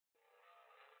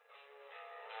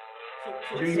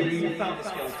So you found the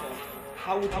skeleton.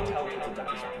 How would you tell it to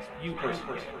die? You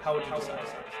personally, how would you decide?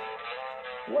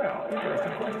 Well,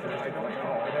 interesting question. I don't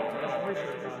know. I don't know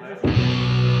research on this.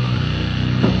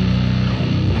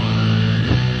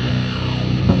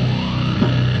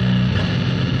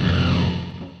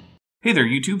 Hey there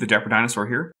YouTube, the Dapper Dinosaur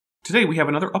here. Today we have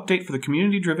another update for the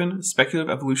community-driven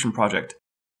Speculative Evolution project.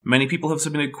 Many people have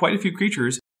submitted quite a few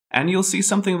creatures, and you'll see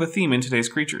something of a theme in today's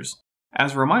creatures.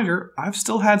 As a reminder, I've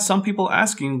still had some people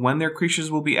asking when their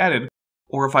creatures will be added,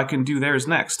 or if I can do theirs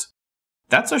next.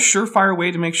 That's a surefire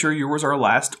way to make sure yours are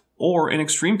last, or in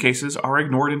extreme cases, are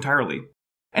ignored entirely.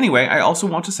 Anyway, I also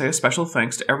want to say a special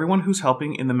thanks to everyone who's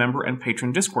helping in the member and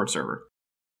patron Discord server.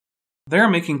 They are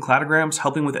making cladograms,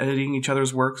 helping with editing each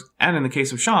other's works, and in the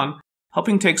case of Sean,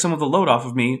 helping take some of the load off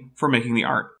of me for making the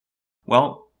art.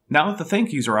 Well, now that the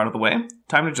thank yous are out of the way,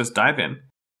 time to just dive in.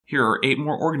 Here are 8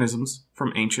 more organisms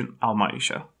from ancient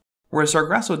Almaisha. Whereas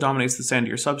Sargasso dominates the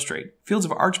sandier substrate, fields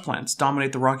of arch plants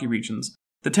dominate the rocky regions.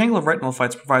 The tangle of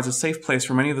retinophytes provides a safe place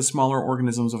for many of the smaller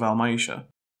organisms of Almaisha.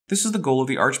 This is the goal of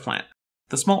the arch plant.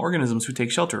 The small organisms who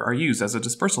take shelter are used as a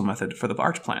dispersal method for the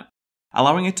arch plant,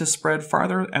 allowing it to spread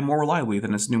farther and more reliably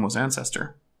than its pneumos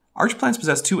ancestor. Arch plants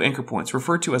possess 2 anchor points,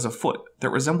 referred to as a foot, that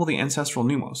resemble the ancestral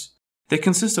pneumos. They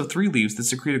consist of 3 leaves that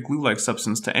secrete a glue-like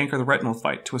substance to anchor the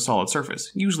retinophyte to a solid surface,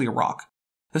 usually a rock.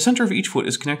 The center of each foot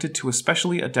is connected to a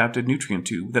specially adapted nutrient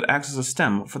tube that acts as a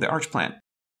stem for the arch plant.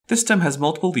 This stem has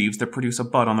multiple leaves that produce a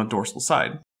bud on the dorsal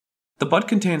side. The bud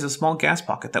contains a small gas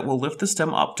pocket that will lift the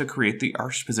stem up to create the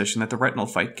arched position that the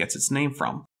retinophyte gets its name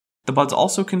from. The buds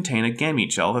also contain a gamete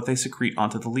gel that they secrete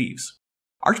onto the leaves.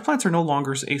 Arch plants are no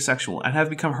longer asexual and have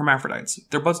become hermaphrodites.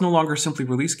 Their buds no longer simply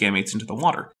release gametes into the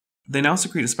water. They now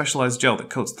secrete a specialized gel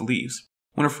that coats the leaves.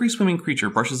 When a free-swimming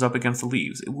creature brushes up against the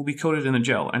leaves, it will be coated in the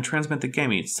gel and transmit the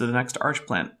gametes to the next arch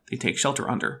plant they take shelter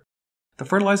under. The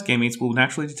fertilized gametes will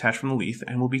naturally detach from the leaf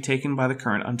and will be taken by the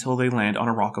current until they land on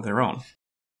a rock of their own.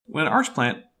 When an arch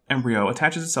plant embryo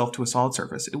attaches itself to a solid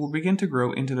surface, it will begin to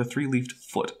grow into the 3-leafed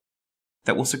foot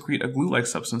that will secrete a glue-like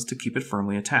substance to keep it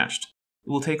firmly attached.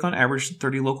 It will take on average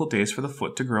 30 local days for the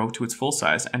foot to grow to its full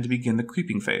size and to begin the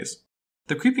creeping phase.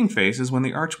 The creeping phase is when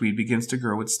the archweed begins to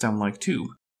grow its stem-like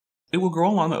tube. It will grow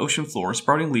along the ocean floor,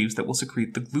 sprouting leaves that will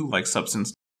secrete the glue-like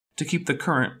substance to keep the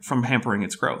current from hampering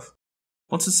its growth.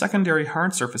 Once a secondary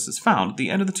hard surface is found, the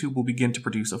end of the tube will begin to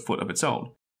produce a foot of its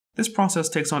own. This process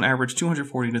takes on average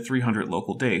 240 to 300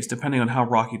 local days, depending on how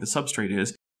rocky the substrate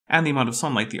is and the amount of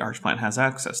sunlight the arch plant has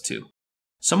access to.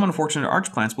 Some unfortunate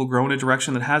arch plants will grow in a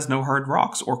direction that has no hard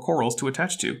rocks or corals to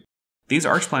attach to. These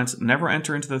arch plants never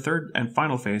enter into the third and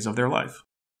final phase of their life.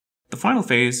 The final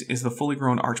phase is the fully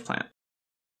grown arch plant.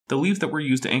 The leaves that were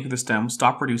used to anchor the stem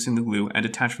stop producing the glue and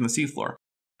detach from the seafloor,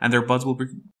 and their buds will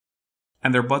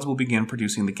begin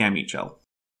producing the gamete gel.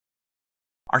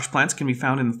 Arch plants can be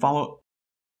found in shallow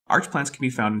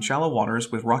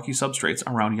waters with rocky substrates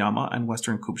around Yama and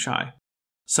western Kubshai.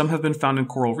 Some have been found in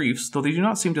coral reefs, though they do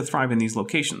not seem to thrive in these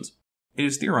locations. It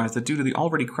is theorized that due to the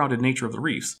already crowded nature of the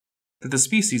reefs, that the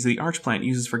species the arch plant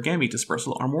uses for gamete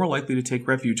dispersal are more likely to take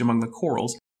refuge among the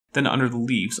corals than under the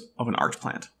leaves of an arch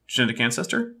plant. Genetic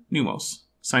ancestor? Pneumos.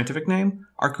 Scientific name?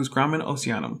 Arcus gramen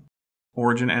oceanum.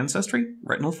 Origin ancestry?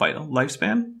 Retinophyta.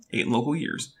 Lifespan? 8 local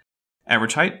years.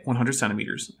 Average height? 100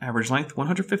 centimeters. Average length?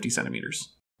 150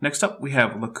 centimeters. Next up, we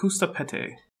have Lacusta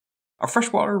pete. A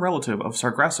freshwater relative of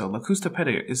Sargasso, Lacusta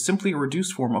pete is simply a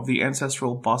reduced form of the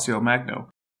ancestral Bossio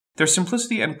magno. Their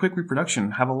simplicity and quick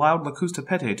reproduction have allowed Lacusta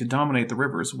pete to dominate the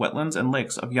rivers, wetlands, and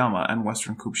lakes of Yama and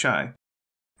western Kubshai.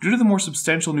 Due to the more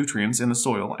substantial nutrients in the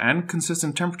soil and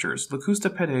consistent temperatures, Lacusta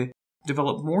pete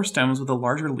develop more stems with a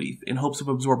larger leaf in hopes of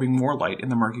absorbing more light in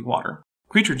the murky water.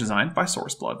 Creature design by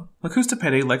Source Blood. Lacusta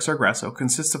pete, like Sargasso,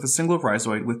 consists of a single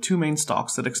rhizoid with 2 main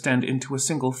stalks that extend into a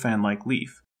single fan-like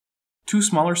leaf. 2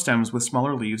 smaller stems with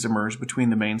smaller leaves emerge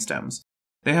between the main stems.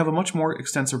 They have a much more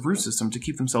extensive root system to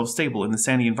keep themselves stable in the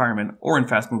sandy environment or in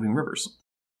fast-moving rivers.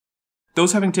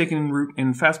 Those having taken root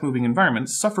in fast-moving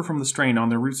environments suffer from the strain on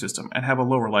their root system and have a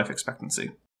lower life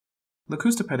expectancy.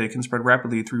 Lacusta pete can spread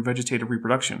rapidly through vegetative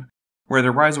reproduction, where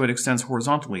their rhizoid extends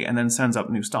horizontally and then sends up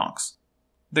new stalks.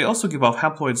 They also give off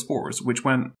haploid spores, which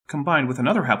when combined with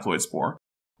another haploid spore,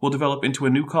 will develop into a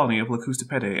new colony of Lacusta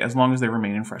pete as long as they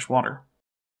remain in fresh water.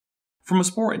 From a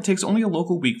spore, it takes only a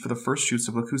local week for the first shoots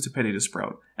of Lacusta pete to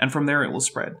sprout, and from there it will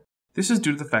spread. This is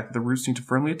due to the fact that the roots need to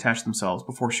firmly attach themselves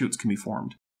before shoots can be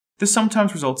formed. This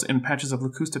sometimes results in patches of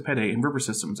Lacusta pete in river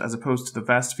systems as opposed to the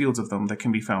vast fields of them that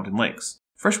can be found in lakes.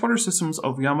 Freshwater systems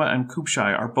of Yama and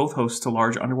Kubshai are both hosts to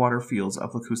large underwater fields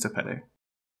of Lacusta pete.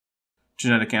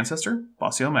 Genetic ancestor,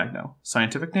 Bossio magno.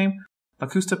 Scientific name,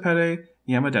 Lacusta pete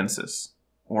yamadensis.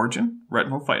 Origin,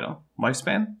 retinal phyta.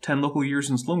 Lifespan, 10 local years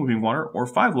in slow-moving water or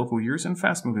 5 local years in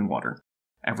fast-moving water.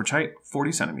 Average height,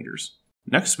 40 centimeters.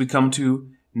 Next, we come to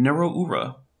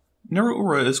Neuroura.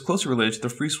 Neuroura is closely related to the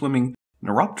free-swimming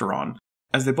Neuropteron,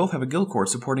 as they both have a gill cord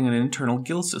supporting an internal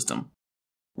gill system.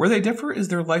 Where they differ is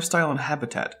their lifestyle and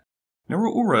habitat.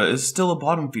 Neuroura is still a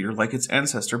bottom feeder like its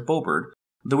ancestor bowbird,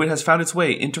 though it has found its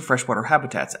way into freshwater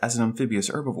habitats as an amphibious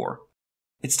herbivore.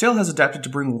 Its tail has adapted to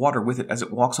bring water with it as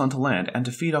it walks onto land and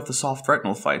to feed off the soft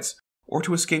retinal phytes, or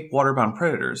to escape water-bound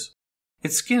predators.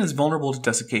 Its skin is vulnerable to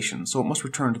desiccation, so it must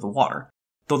return to the water,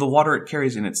 though the water it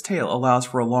carries in its tail allows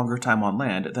for a longer time on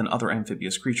land than other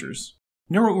amphibious creatures.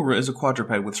 Neuroura is a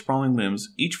quadruped with sprawling limbs.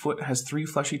 Each foot has 3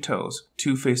 fleshy toes,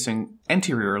 2 facing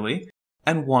anteriorly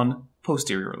and 1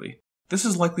 posteriorly. This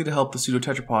is likely to help the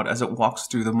pseudotetrapod as it walks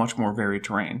through the much more varied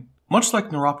terrain. Much like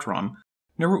Neuropteron,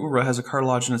 Neuroura has a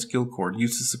cartilaginous gill cord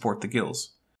used to support the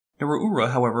gills.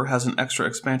 Neuroura, however, has an extra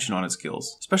expansion on its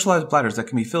gills, specialized bladders that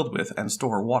can be filled with and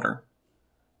store water.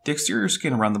 The exterior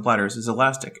skin around the bladders is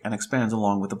elastic and expands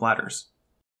along with the bladders.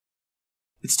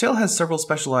 Its tail has several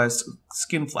specialized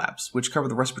skin flaps, which cover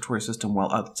the respiratory system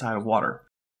while outside of water.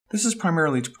 This is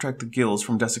primarily to protect the gills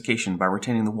from desiccation by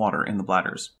retaining the water in the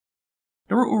bladders.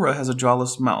 Neuroura has a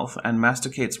jawless mouth and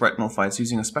masticates retinal phytes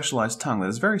using a specialized tongue that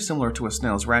is very similar to a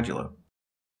snail's radula.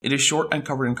 It is short and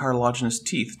covered in cartilaginous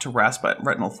teeth to rasp at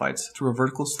retinal phytes through a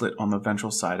vertical slit on the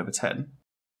ventral side of its head.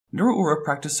 Neuroura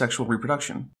practice sexual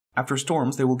reproduction. After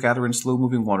storms, they will gather in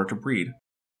slow-moving water to breed.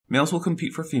 Males will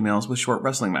compete for females with short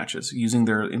wrestling matches, using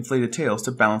their inflated tails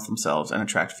to balance themselves and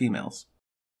attract females.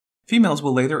 Females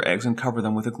will lay their eggs and cover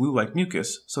them with a glue-like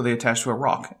mucus, so they attach to a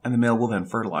rock, and the male will then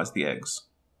fertilize the eggs.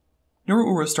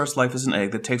 Neuroura starts life as an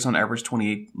egg that takes on average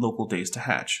 28 local days to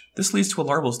hatch. This leads to a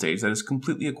larval stage that is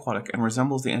completely aquatic and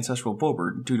resembles the ancestral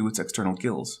bowbird due to its external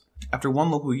gills. After 1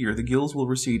 local year, the gills will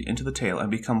recede into the tail and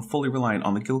become fully reliant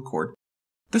on the gill cord.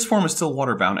 This form is still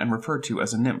water-bound and referred to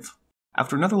as a nymph.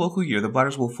 After another local year, the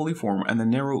bladders will fully form and the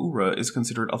Neuroura is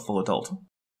considered a full adult.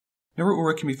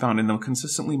 Neuroura can be found in the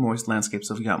consistently moist landscapes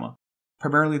of Yama,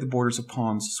 primarily the borders of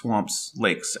ponds, swamps,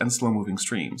 lakes, and slow-moving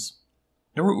streams.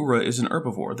 Neuroura is an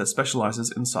herbivore that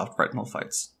specializes in soft retinal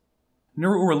phytes.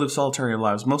 Neuroura live solitary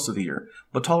lives most of the year,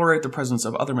 but tolerate the presence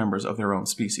of other members of their own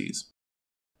species.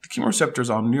 The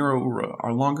chemoreceptors on Neuroura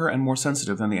are longer and more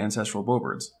sensitive than the ancestral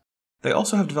bowbirds. They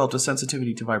also have developed a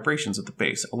sensitivity to vibrations at the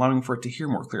base, allowing for it to hear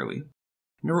more clearly.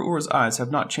 Neuroura's eyes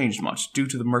have not changed much due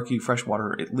to the murky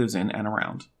freshwater it lives in and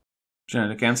around.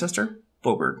 Genetic ancestor?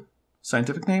 Bowbird.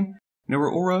 Scientific name?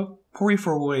 Neuroura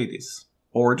poriforoides.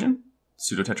 Origin?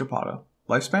 Pseudotetrapoda.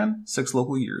 Lifespan? 6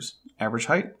 local years. Average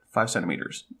height? 5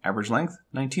 centimeters. Average length?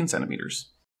 19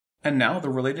 centimeters. And now the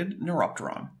related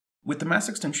Neuropteron. With the mass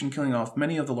extinction killing off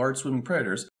many of the large swimming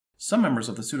predators, some members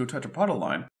of the Pseudotetrapoda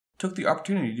line took the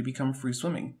opportunity to become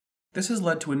free-swimming. This has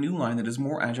led to a new line that is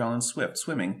more agile and swift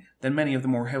swimming than many of the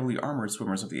more heavily armored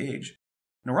swimmers of the age.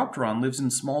 Neuropteron lives in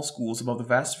small schools above the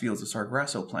vast fields of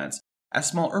sargasso plants, as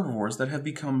small herbivores that have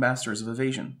become masters of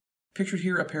evasion. Pictured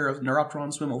here, a pair of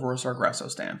Neuropteron swim over a sargasso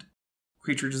stand.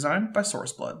 Creature design by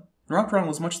Source Blood. Neuropteron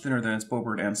was much thinner than its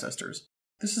bowbird ancestors.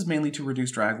 This is mainly to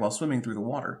reduce drag while swimming through the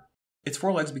water. Its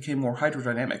forelegs became more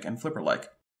hydrodynamic and flipper-like,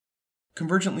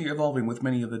 convergently evolving with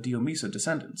many of the Diomisa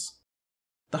descendants.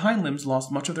 The hind limbs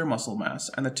lost much of their muscle mass,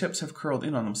 and the tips have curled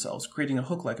in on themselves, creating a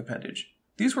hook-like appendage.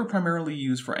 These were primarily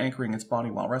used for anchoring its body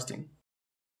while resting.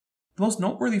 The most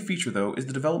noteworthy feature, though, is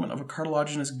the development of a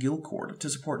cartilaginous gill cord to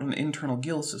support an internal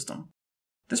gill system.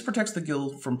 This protects the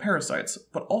gill from parasites,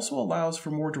 but also allows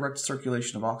for more direct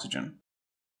circulation of oxygen.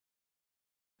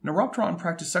 Neuropteron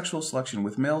practice sexual selection,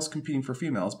 with males competing for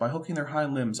females by hooking their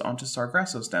hind limbs onto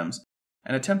sargasso stems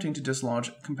and attempting to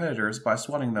dislodge competitors by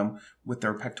swatting them with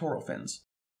their pectoral fins.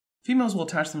 Females will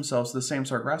attach themselves to the same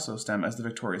sargasso stem as the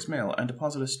victorious male and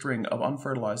deposit a string of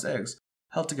unfertilized eggs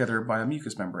held together by a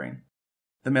mucous membrane.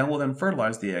 The male will then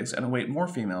fertilize the eggs and await more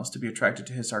females to be attracted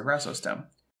to his sargasso stem.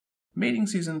 Mating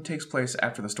season takes place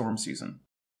after the storm season.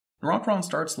 Neuropteron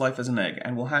starts life as an egg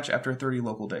and will hatch after 30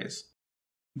 local days.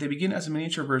 They begin as a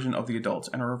miniature version of the adults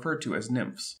and are referred to as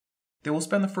nymphs. They will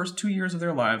spend the first 2 years of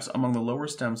their lives among the lower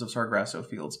stems of sargasso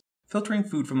fields, filtering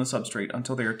food from the substrate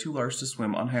until they are too large to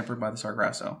swim unhampered by the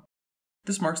sargasso.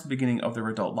 This marks the beginning of their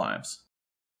adult lives.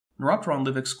 Neuropteron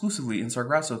live exclusively in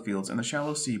sargasso fields in the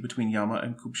shallow sea between Yama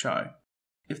and Kupchai.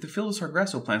 If the field of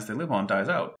sargasso plants they live on dies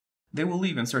out, they will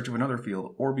leave in search of another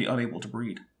field or be unable to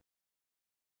breed.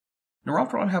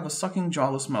 Neuropteron have a sucking,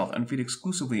 jawless mouth and feed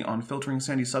exclusively on filtering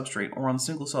sandy substrate or on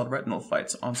single-celled retinal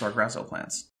phytes on sargasso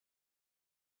plants.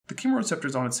 The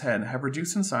chemoreceptors on its head have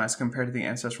reduced in size compared to the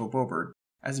ancestral bowbird,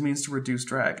 as a means to reduce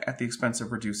drag at the expense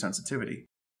of reduced sensitivity.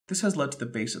 This has led to the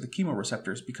base of the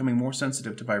chemoreceptors becoming more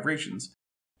sensitive to vibrations,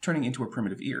 turning into a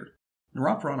primitive ear.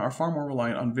 Neuropteron are far more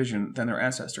reliant on vision than their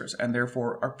ancestors, and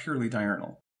therefore are purely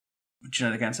diurnal.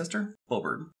 Genetic ancestor,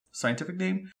 bowbird. Scientific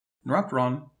name,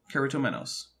 Neuropteron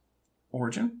keratomenos.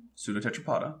 Origin,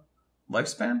 Pseudotetrapoda.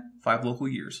 Lifespan, 5 local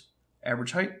years.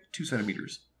 Average height, 2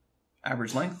 centimeters.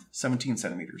 Average length, 17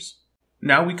 centimeters.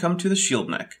 Now we come to the shield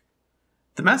neck.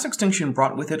 The mass extinction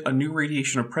brought with it a new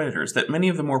radiation of predators that many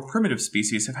of the more primitive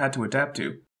species have had to adapt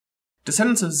to.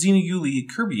 Descendants of Xenoeule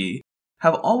kirbii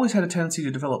have always had a tendency to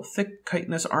develop thick,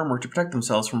 chitinous armor to protect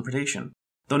themselves from predation,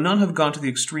 though none have gone to the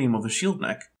extreme of the shield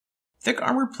neck. Thick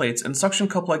armor plates and suction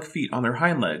cup-like feet on their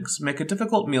hind legs make a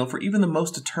difficult meal for even the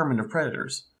most determined of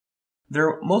predators.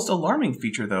 Their most alarming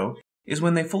feature, though, is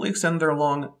when they fully extend their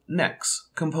long necks,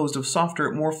 composed of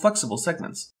softer, more flexible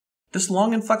segments. This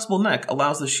long and flexible neck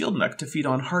allows the shield neck to feed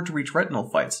on hard-to-reach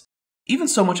retinophytes, even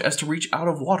so much as to reach out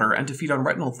of water and to feed on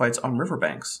retinophytes on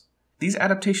riverbanks. These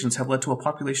adaptations have led to a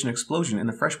population explosion in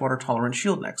the freshwater-tolerant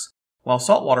shield necks, while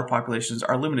saltwater populations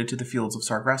are limited to the fields of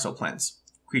sargasso plants.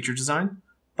 Creature design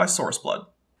by Source Blood.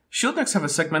 Shield necks have a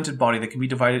segmented body that can be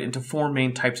divided into 4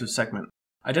 main types of segment,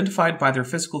 identified by their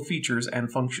physical features and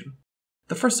function.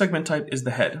 The first segment type is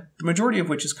the head, the majority of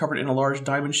which is covered in a large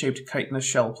diamond-shaped chitinous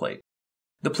shell plate.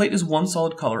 The plate is one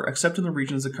solid color except in the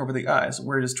regions that cover the eyes,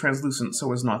 where it is translucent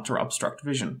so as not to obstruct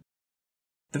vision.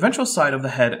 The ventral side of the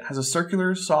head has a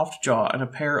circular, soft jaw and a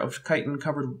pair of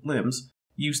chitin-covered limbs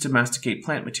used to masticate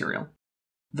plant material.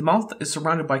 The mouth is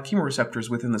surrounded by chemoreceptors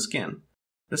within the skin.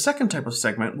 The second type of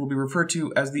segment will be referred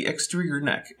to as the exterior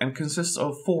neck and consists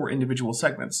of 4 individual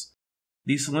segments.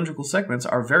 These cylindrical segments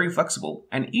are very flexible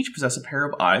and each possess a pair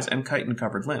of eyes and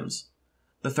chitin-covered limbs.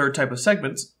 The third type of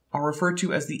segments are referred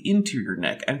to as the interior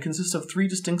neck and consist of 3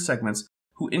 distinct segments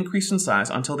who increase in size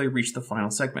until they reach the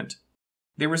final segment.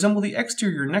 They resemble the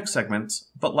exterior neck segments,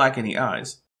 but lack any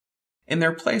eyes. In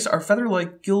their place are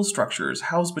feather-like gill structures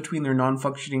housed between their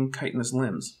non-functioning chitinous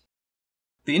limbs.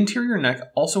 The interior neck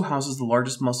also houses the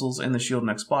largest muscles in the shield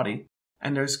neck's body,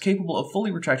 and is capable of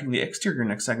fully retracting the exterior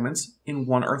neck segments in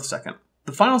 1 Earth second.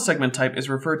 The final segment type is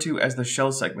referred to as the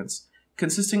shell segments,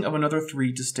 consisting of another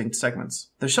 3 distinct segments.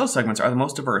 The shell segments are the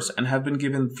most diverse and have been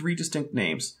given 3 distinct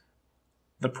names: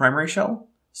 the primary shell,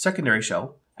 secondary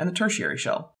shell, and the tertiary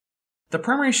shell. The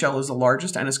primary shell is the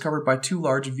largest and is covered by 2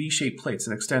 large V-shaped plates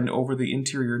that extend over the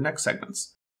interior neck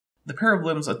segments. The pair of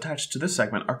limbs attached to this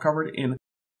segment are covered in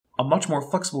a much more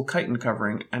flexible chitin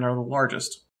covering and are the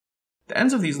largest. The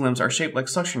ends of these limbs are shaped like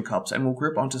suction cups and will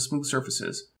grip onto smooth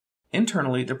surfaces.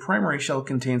 Internally, the primary shell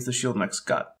contains the shield neck's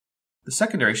gut. The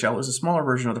secondary shell is a smaller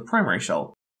version of the primary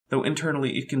shell, though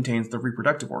internally it contains the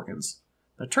reproductive organs.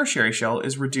 The tertiary shell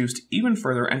is reduced even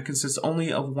further and consists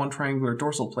only of 1 triangular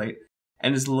dorsal plate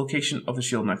and is the location of the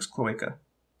shield neck's cloaca.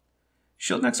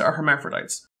 Shield necks are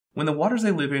hermaphrodites. When the waters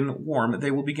they live in warm,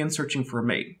 they will begin searching for a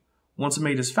mate. Once a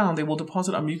mate is found, they will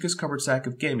deposit a mucus-covered sac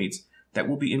of gametes that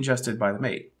will be ingested by the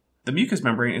mate. The mucous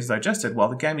membrane is digested while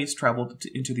the gametes travel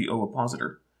into the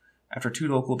ovipositor. After 2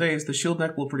 local days, the shield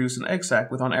neck will produce an egg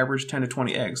sac with on average 10 to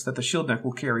 20 eggs that the shield neck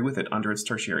will carry with it under its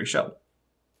tertiary shell.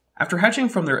 After hatching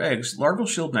from their eggs, larval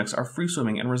shield necks are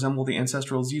free-swimming and resemble the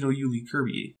ancestral Xenoeule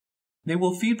kirbii. They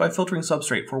will feed by filtering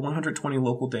substrate for 120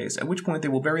 local days, at which point they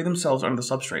will bury themselves under the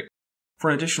substrate. For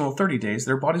an additional 30 days,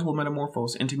 their bodies will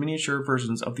metamorphose into miniature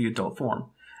versions of the adult form.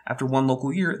 After 1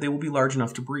 local year, they will be large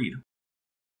enough to breed.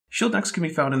 Shield necks can be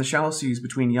found in the shallow seas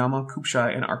between Yama,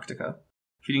 Kupchai, and Arctica,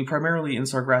 feeding primarily in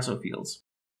sargasso fields.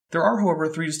 There are, however,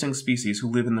 3 distinct species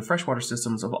who live in the freshwater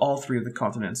systems of all 3 of the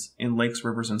continents, in lakes,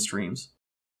 rivers, and streams.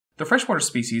 The freshwater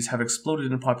species have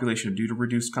exploded in population due to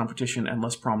reduced competition and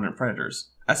less prominent predators.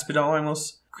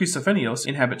 Aspidolaemus chrysophenios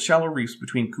inhabits shallow reefs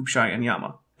between Kupchai and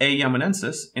Yama. A.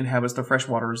 yamanensis inhabits the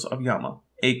freshwaters of Yama.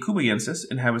 A. cubayensis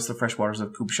inhabits the freshwaters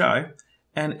of Kupchai,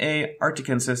 and A.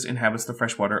 arcticensis inhabits the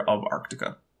freshwater of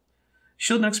Arctica.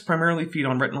 Shield necks primarily feed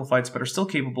on retinophytes but are still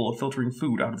capable of filtering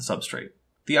food out of the substrate.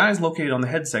 The eyes located on the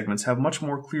head segments have much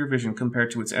more clear vision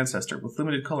compared to its ancestor, with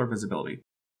limited color visibility.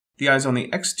 The eyes on the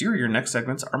exterior neck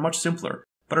segments are much simpler,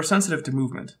 but are sensitive to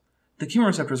movement. The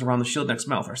chemoreceptors around the shield neck's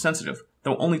mouth are sensitive,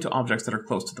 though only to objects that are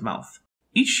close to the mouth.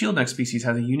 Each shield neck species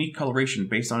has a unique coloration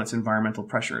based on its environmental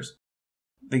pressures.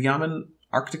 The Yaman,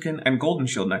 Arctican, and golden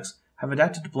shield necks have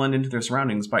adapted to blend into their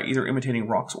surroundings by either imitating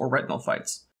rocks or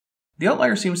retinophytes. The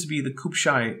outlier seems to be the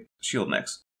Kupchai shield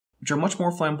necks, which are much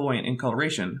more flamboyant in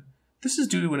coloration. This is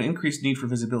due to an increased need for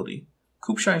visibility.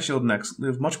 Kupchai shield necks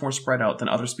live much more spread out than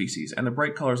other species, and the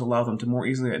bright colors allow them to more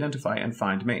easily identify and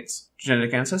find mates.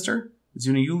 Genetic ancestor: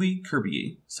 Xenoeule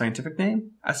kirbii. Scientific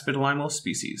name: Aspidolaemus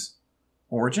species.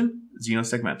 Origin: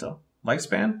 Xenosegmenta.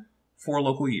 Lifespan: 4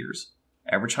 local years.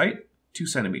 Average height, 2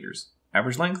 centimeters.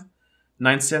 Average length,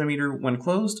 9 centimeters when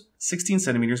closed, 16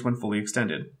 centimeters when fully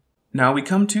extended. Now we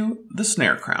come to the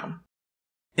snare crown.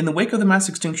 In the wake of the mass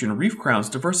extinction, reef crowns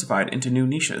diversified into new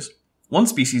niches, one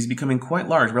species becoming quite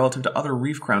large relative to other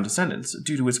reef crown descendants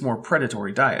due to its more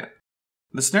predatory diet.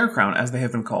 The snare crown, as they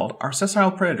have been called, are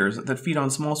sessile predators that feed on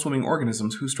small swimming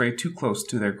organisms who stray too close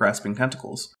to their grasping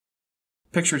tentacles.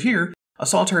 Pictured here, a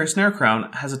solitary snare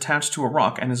crown has attached to a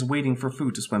rock and is waiting for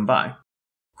food to swim by.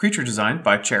 Creature designed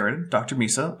by Charid, Dr.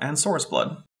 Misa, and Saurus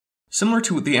Blood. Similar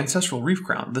to the ancestral reef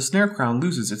crown, the snare crown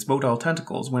loses its motile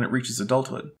tentacles when it reaches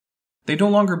adulthood. They no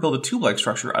longer build a tube-like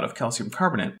structure out of calcium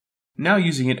carbonate, now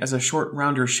using it as a short,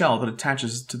 rounder shell that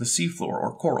attaches to the seafloor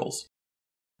or corals.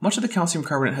 Much of the calcium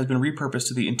carbonate has been repurposed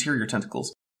to the interior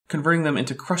tentacles, converting them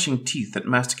into crushing teeth that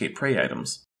masticate prey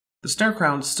items. The snare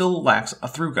crown still lacks a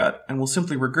through gut and will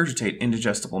simply regurgitate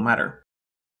indigestible matter.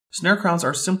 Snare crowns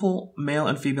are simple male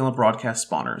and female broadcast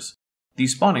spawners.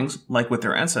 These spawnings, like with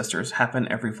their ancestors,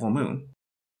 happen every full moon.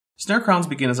 Snare crowns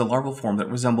begin as a larval form that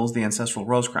resembles the ancestral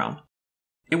rose crown.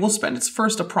 It will spend its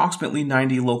first approximately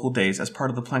 90 local days as part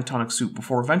of the planktonic soup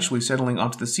before eventually settling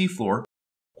onto the seafloor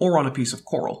or on a piece of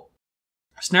coral.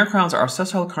 Snare crowns are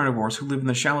sessile carnivores who live in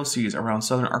the shallow seas around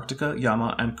southern Arctica,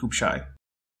 Yama, and Kupchai.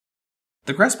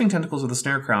 The grasping tentacles of the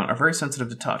snare crown are very sensitive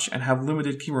to touch and have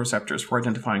limited chemoreceptors for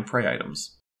identifying prey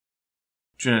items.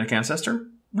 Genetic ancestor,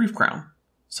 reef crown.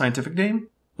 Scientific name,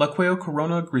 Laqueo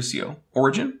corona grisio.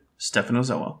 Origin,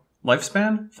 Stephanozoa.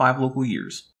 Lifespan, 5 local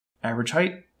years. Average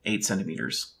height, 8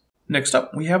 centimeters. Next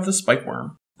up, we have the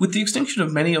spikeworm. With the extinction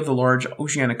of many of the large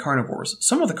oceanic carnivores,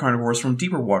 some of the carnivores from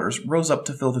deeper waters rose up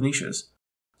to fill the niches.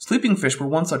 Sleeping fish were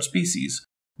one such species,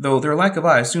 though their lack of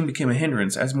eyes soon became a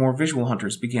hindrance as more visual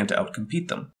hunters began to outcompete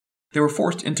them. They were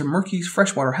forced into murky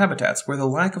freshwater habitats where the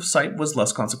lack of sight was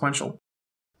less consequential.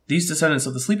 These descendants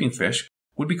of the sleeping fish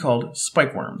would be called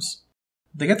spikeworms.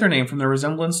 They get their name from their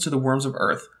resemblance to the worms of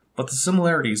Earth, but the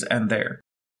similarities end there.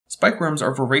 Spikeworms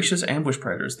are voracious ambush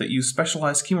predators that use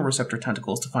specialized chemoreceptor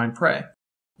tentacles to find prey.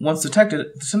 Once detected,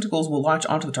 the tentacles will latch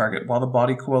onto the target while the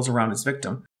body coils around its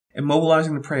victim,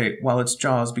 immobilizing the prey while its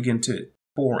jaws begin to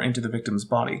bore into the victim's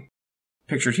body.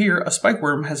 Pictured here, a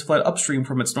spikeworm has fled upstream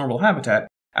from its normal habitat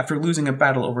after losing a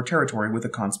battle over territory with a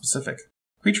conspecific.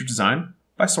 Creature design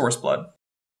by Saurus Blood.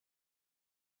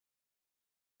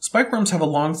 Spikeworms have a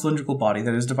long cylindrical body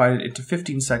that is divided into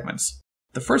 15 segments.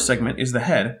 The first segment is the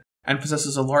head, and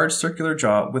possesses a large circular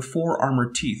jaw with 4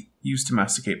 armored teeth used to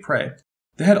masticate prey.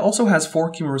 The head also has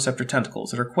 4 chemoreceptor tentacles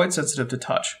that are quite sensitive to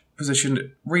touch, positioned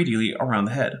radially around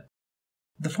the head.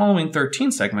 The following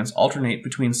 13 segments alternate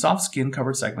between soft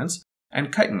skin-covered segments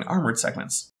and chitin armored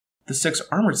segments. The 6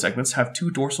 armored segments have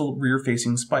 2 dorsal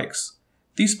rear-facing spikes.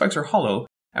 These spikes are hollow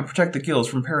and protect the gills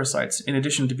from parasites, in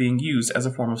addition to being used as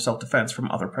a form of self-defense from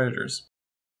other predators.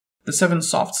 The 7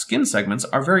 soft skin segments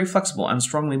are very flexible and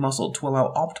strongly muscled to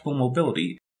allow optimal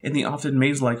mobility in the often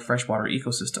maze-like freshwater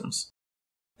ecosystems.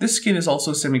 This skin is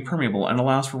also semi-permeable and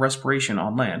allows for respiration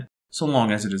on land, so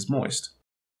long as it is moist.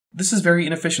 This is very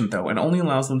inefficient though, and only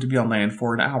allows them to be on land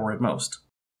for an hour at most.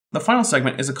 The final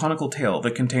segment is a conical tail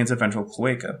that contains a ventral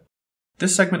cloaca.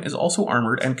 This segment is also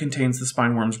armored and contains the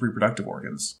spineworm's reproductive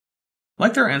organs.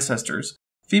 Like their ancestors,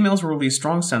 females will release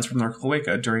strong scents from their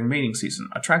cloaca during mating season,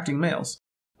 attracting males.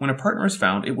 When a partner is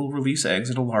found, it will release eggs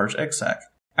in a large egg sac.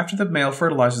 After the male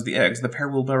fertilizes the eggs, the pair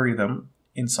will bury them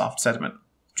in soft sediment.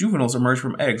 Juveniles emerge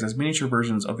from eggs as miniature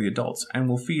versions of the adults and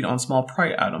will feed on small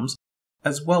prey items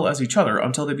as well as each other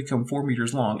until they become 4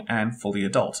 meters long and fully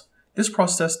adult. This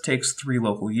process takes 3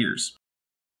 local years.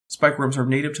 Spikeworms are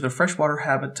native to the freshwater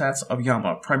habitats of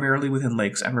Yama, primarily within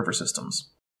lakes and river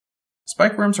systems.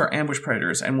 Spikeworms are ambush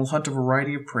predators and will hunt a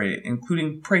variety of prey,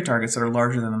 including prey targets that are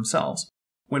larger than themselves.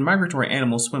 When migratory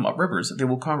animals swim up rivers, they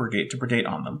will congregate to predate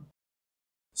on them.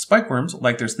 Spikeworms,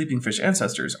 like their sleeping fish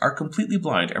ancestors, are completely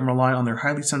blind and rely on their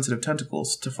highly sensitive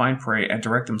tentacles to find prey and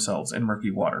direct themselves in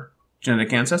murky water.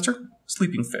 Genetic ancestor,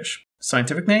 sleeping fish.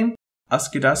 Scientific name,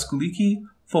 Ascidasculiki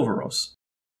fulvaros.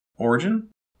 Origin,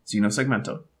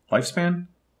 Xenosegmenta. Lifespan,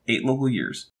 8 local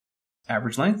years.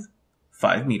 Average length,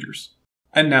 5 meters.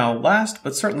 And now, last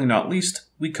but certainly not least,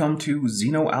 we come to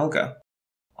xenoalga.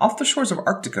 Off the shores of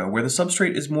Arctica, where the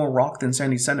substrate is more rock than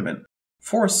sandy sediment,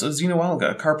 forests of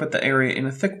xenoalga carpet the area in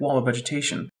a thick wall of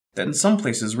vegetation that in some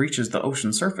places reaches the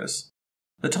ocean surface.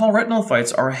 The tall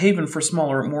retinophytes are a haven for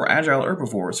smaller, more agile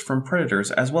herbivores from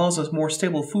predators as well as a more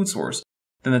stable food source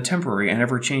than the temporary and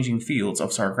ever-changing fields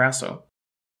of Sargasso.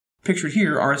 Pictured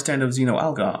here are a stand of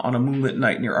xenoalga on a moonlit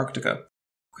night near Arctica.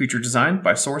 Creature designed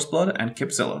by Saurus Blood and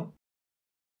Kipzilla.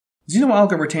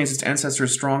 Xenoalga retains its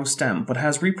ancestors' strong stem, but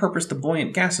has repurposed the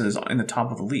buoyant gases in the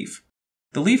top of the leaf.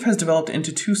 The leaf has developed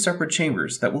into 2 separate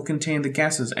chambers that will contain the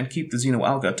gases and keep the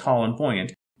xenoalga tall and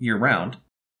buoyant year-round.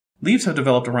 Leaves have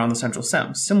developed around the central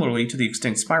stem, similarly to the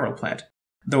extinct spiral plant,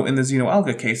 though in the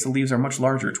xenoalga case the leaves are much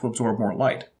larger to absorb more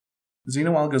light.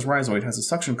 Xenoalga's rhizoid has a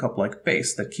suction cup-like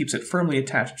base that keeps it firmly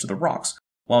attached to the rocks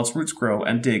while its roots grow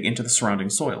and dig into the surrounding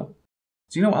soil.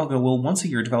 Xenoalga will once a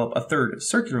year develop a 3rd,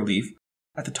 circular leaf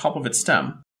at the top of its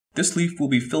stem. This leaf will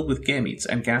be filled with gametes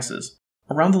and gases.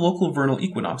 Around the local vernal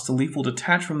equinox, the leaf will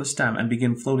detach from the stem and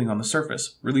begin floating on the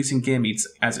surface, releasing gametes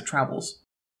as it travels.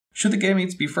 Should the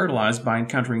gametes be fertilized by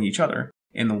encountering each other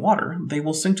in the water, they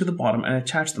will sink to the bottom and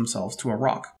attach themselves to a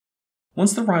rock.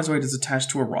 Once the rhizoid is attached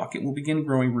to a rock, it will begin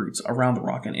growing roots around the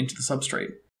rock and into the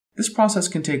substrate. This process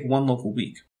can take 1 local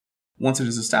week. Once it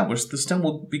is established, the stem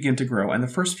will begin to grow and the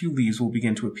first few leaves will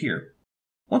begin to appear.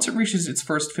 Once it reaches its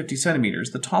first 50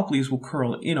 centimeters, the top leaves will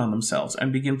curl in on themselves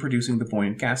and begin producing the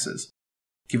buoyant gases.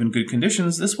 Given good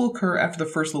conditions, this will occur after the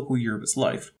first local year of its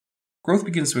life. Growth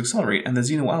begins to accelerate and the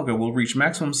xenoalga will reach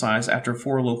maximum size after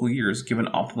 4 local years given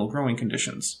optimal growing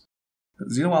conditions.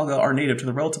 Xenoalga are native to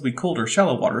the relatively colder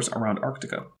shallow waters around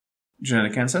Arctica.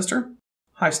 Genetic ancestor?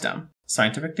 High stem.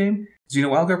 Scientific name?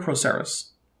 Xenoalga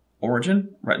proceros.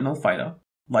 Origin? Retinal phyta.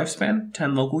 Lifespan?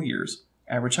 10 local years.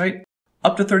 Average height?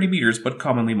 Up to 30 meters, but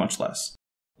commonly much less.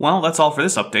 Well, that's all for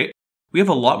this update. We have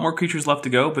a lot more creatures left to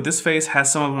go, but this phase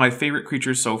has some of my favorite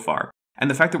creatures so far, and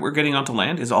the fact that we're getting onto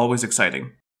land is always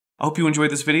exciting. I hope you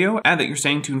enjoyed this video, and that you're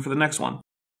staying tuned for the next one.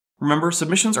 Remember,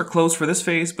 submissions are closed for this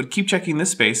phase, but keep checking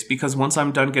this space, because once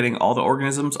I'm done getting all the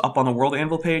organisms up on the World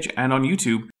Anvil page and on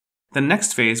YouTube, the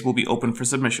next phase will be open for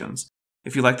submissions.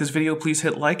 If you like this video, please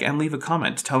hit like and leave a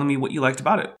comment telling me what you liked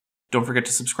about it. Don't forget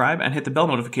to subscribe and hit the bell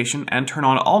notification and turn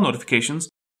on all notifications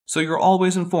so you're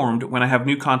always informed when I have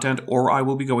new content or I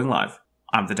will be going live.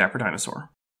 I'm the Dapper Dinosaur.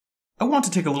 I want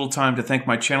to take a little time to thank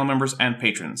my channel members and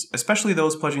patrons, especially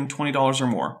those pledging $20 or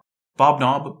more. Bob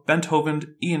Knob, Bent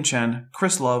Hovend, Ian Chen,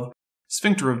 Chris Love,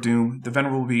 Sphincter of Doom, The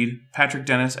Venerable Bede, Patrick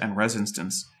Dennis, and Res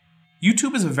Instance.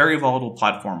 YouTube is a very volatile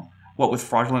platform, what with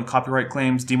fraudulent copyright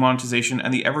claims, demonetization,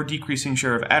 and the ever-decreasing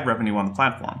share of ad revenue on the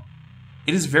platform.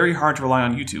 It is very hard to rely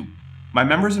on YouTube. My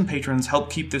members and patrons help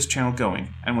keep this channel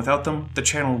going, and without them, the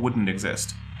channel wouldn't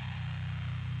exist.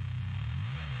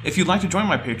 If you'd like to join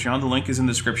my Patreon, the link is in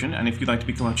the description, and if you'd like to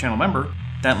become a channel member,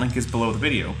 that link is below the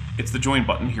video. It's the join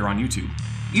button here on YouTube.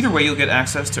 Either way, you'll get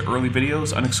access to early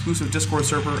videos, an exclusive Discord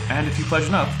server, and if you pledge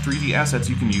enough, 3D assets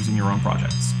you can use in your own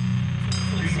projects.